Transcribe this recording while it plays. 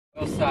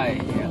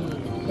Outside, yeah,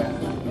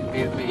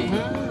 will be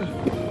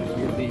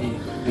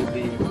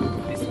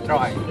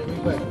destroyed.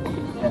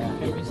 Yeah.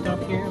 Can we stop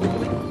here a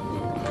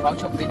moment? Bao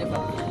chục đi đấy mà.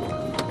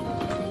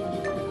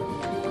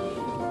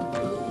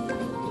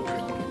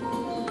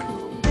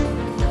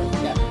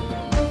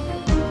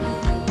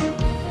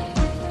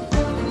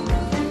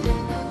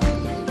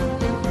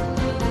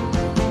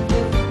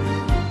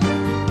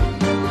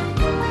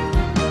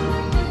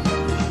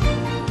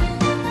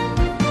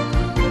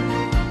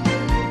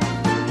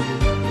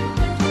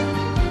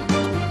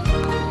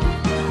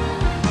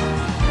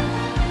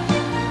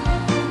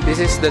 This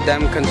is the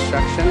dam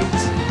construction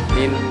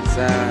in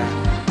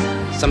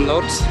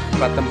Samlot,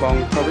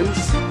 Battambong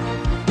province.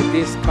 It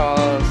is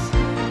called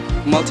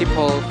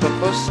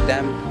Multipurpose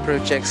Dam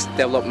Project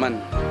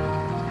Development.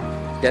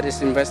 That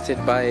is invested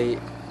by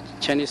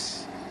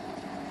Chinese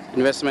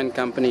investment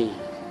company.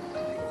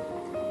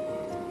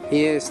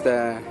 Here is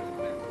the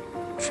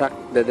truck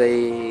that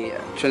they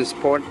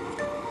transport.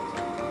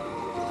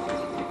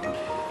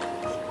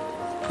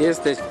 Here's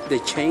they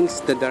change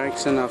the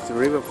direction of the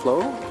river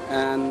flow,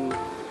 and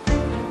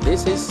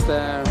this is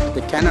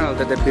the canal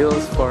that they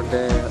built for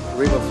the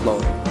river flow.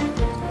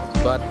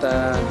 But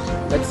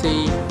let's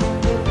see,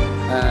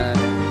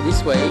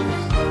 this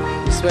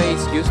way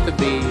is used to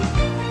be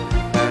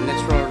a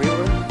natural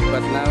river,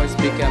 but now it's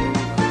become,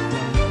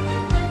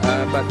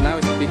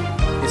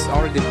 it's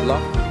already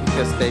blocked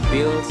because they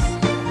built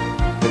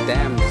the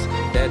dams.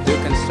 They do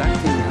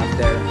constructing up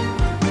there.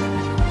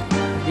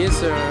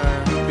 Here's a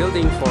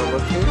building for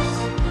workers,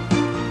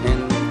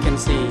 and you can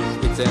see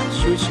it's a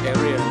huge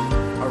area,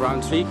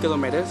 around 3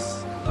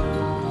 kilometers.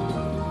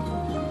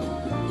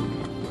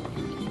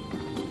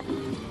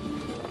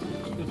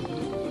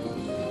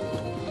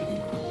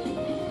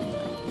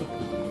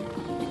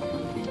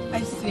 I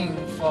think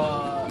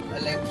for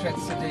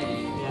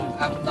electricity,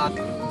 I'm not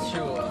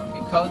sure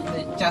because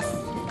they just,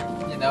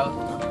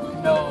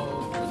 know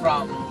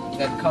from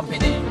the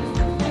company.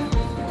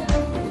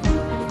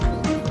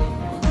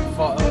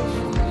 For us,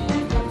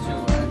 we're not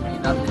sure,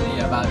 we're not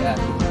clear about that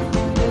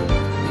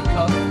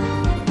because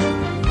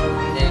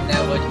they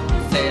never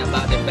say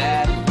about the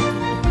bad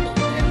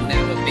and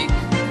never big,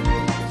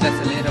 just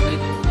a little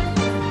bit.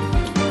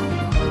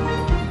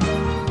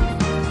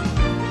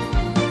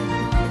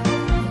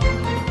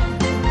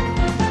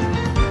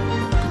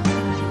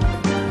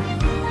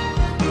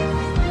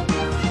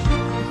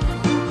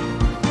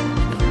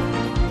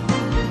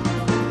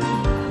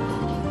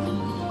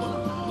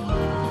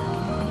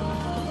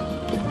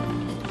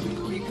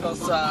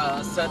 Because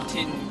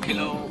 13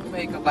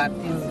 megawatt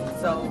is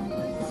so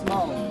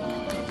small,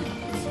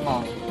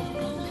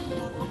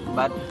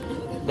 but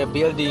the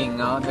building,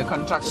 the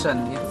construction,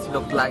 it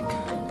look like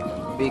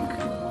big.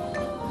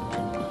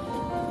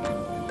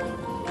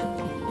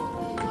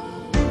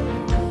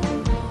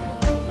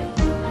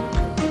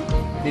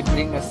 They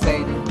bring a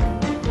shade.